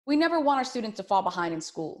We never want our students to fall behind in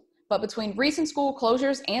school, but between recent school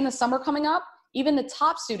closures and the summer coming up, even the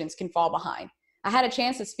top students can fall behind. I had a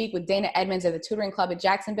chance to speak with Dana Edmonds of the Tutoring Club at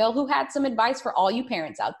Jacksonville, who had some advice for all you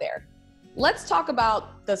parents out there. Let's talk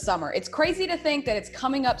about the summer. It's crazy to think that it's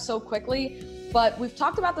coming up so quickly, but we've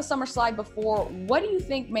talked about the summer slide before. What do you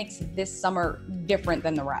think makes this summer different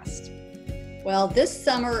than the rest? Well, this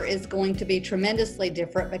summer is going to be tremendously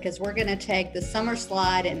different because we're going to take the summer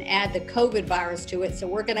slide and add the COVID virus to it. So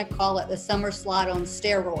we're going to call it the summer slide on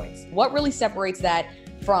steroids. What really separates that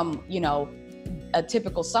from, a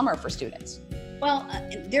typical summer for students? Well,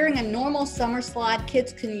 during a normal summer slide,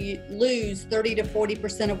 kids can lose 30 to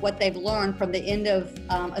 40% of what they've learned from the end of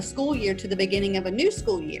a school year to the beginning of a new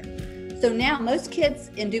school year. So now most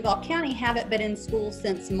kids in Duval County haven't been in school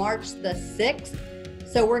since March the 6th.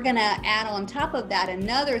 So we're going to add on top of that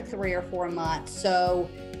another 3 or 4 months. So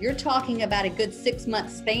you're talking about a good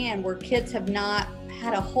 6-month span where kids have not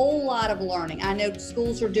had a whole lot of learning. I know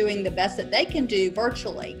schools are doing the best that they can do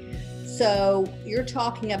virtually. So you're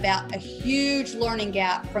talking about a huge learning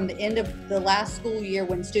gap from the end of the last school year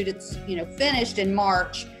when students, finished in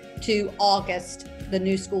March to August, the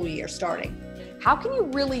new school year starting. How can you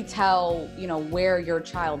really tell, where your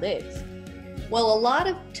child is? Well, a lot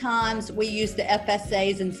of times we use the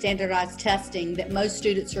FSAs and standardized testing that most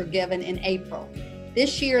students are given in April.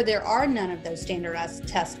 This year, there are none of those standardized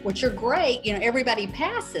tests, which are great. Everybody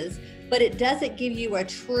passes, but it doesn't give you a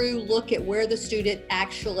true look at where the student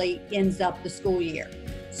actually ends up the school year.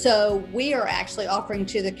 So we are actually offering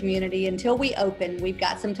to the community until we open. We've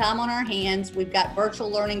got some time on our hands. We've got virtual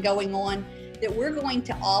learning going on that we're going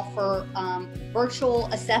to offer virtual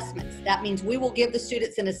assessments. That means we will give the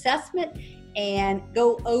students an assessment and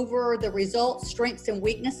go over the results, strengths and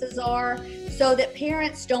weaknesses are, so that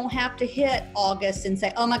parents don't have to hit August and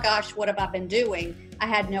say, oh my gosh, what have I been doing? I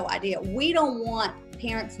had no idea. We don't want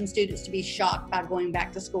parents and students to be shocked by going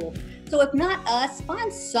back to school. So if not us,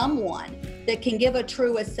 find someone that can give a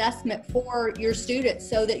true assessment for your students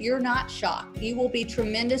so that you're not shocked. You will be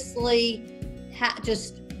tremendously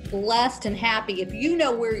just blessed and happy if you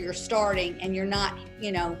know where you're starting and you're not,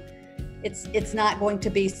 it's not going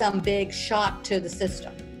to be some big shock to the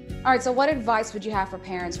system. All right, so what advice would you have for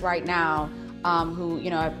parents right now who,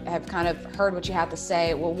 have kind of heard what you have to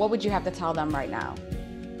say? Well, what would you have to tell them right now?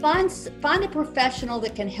 Find a professional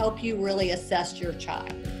that can help you really assess your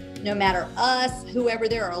child. No matter us, whoever,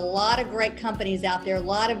 there are a lot of great companies out there, a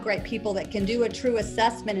lot of great people that can do a true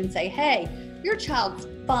assessment and say, hey, your child's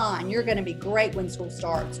fine, you're going to be great when school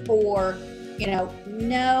starts. Or,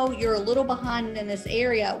 no, you're a little behind in this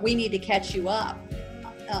area, we need to catch you up.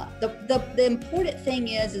 The important thing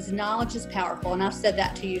is knowledge is powerful. And I've said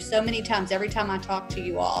that to you so many times, every time I talk to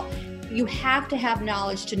you all. You have to have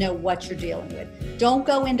knowledge to know what you're dealing with. Don't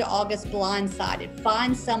go into August blindsided.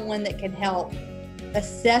 Find someone that can help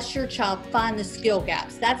assess your child, find the skill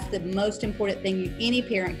gaps. That's the most important thing any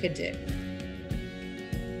parent could do.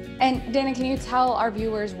 And Dana, can you tell our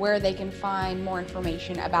viewers where they can find more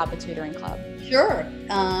information about the Tutoring Club? Sure.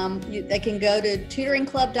 They can go to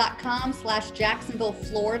tutoringclub.com/Jacksonville,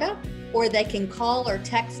 Florida, or they can call or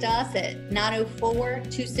text us at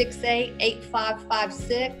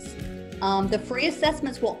 904-268-8556. The free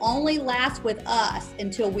assessments will only last with us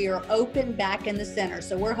until we are open back in the center.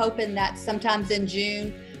 So we're hoping that sometimes in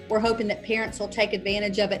June, we're hoping that parents will take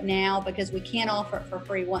advantage of it now because we can't offer it for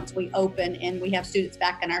free once we open and we have students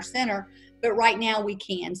back in our center. But right now we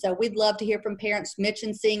can. So we'd love to hear from parents.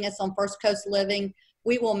 Mention seeing us on First Coast Living.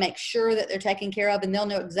 We will make sure that they're taken care of and they'll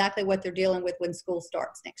know exactly what they're dealing with when school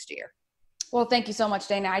starts next year. Well, thank you so much,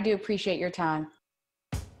 Dana. I do appreciate your time.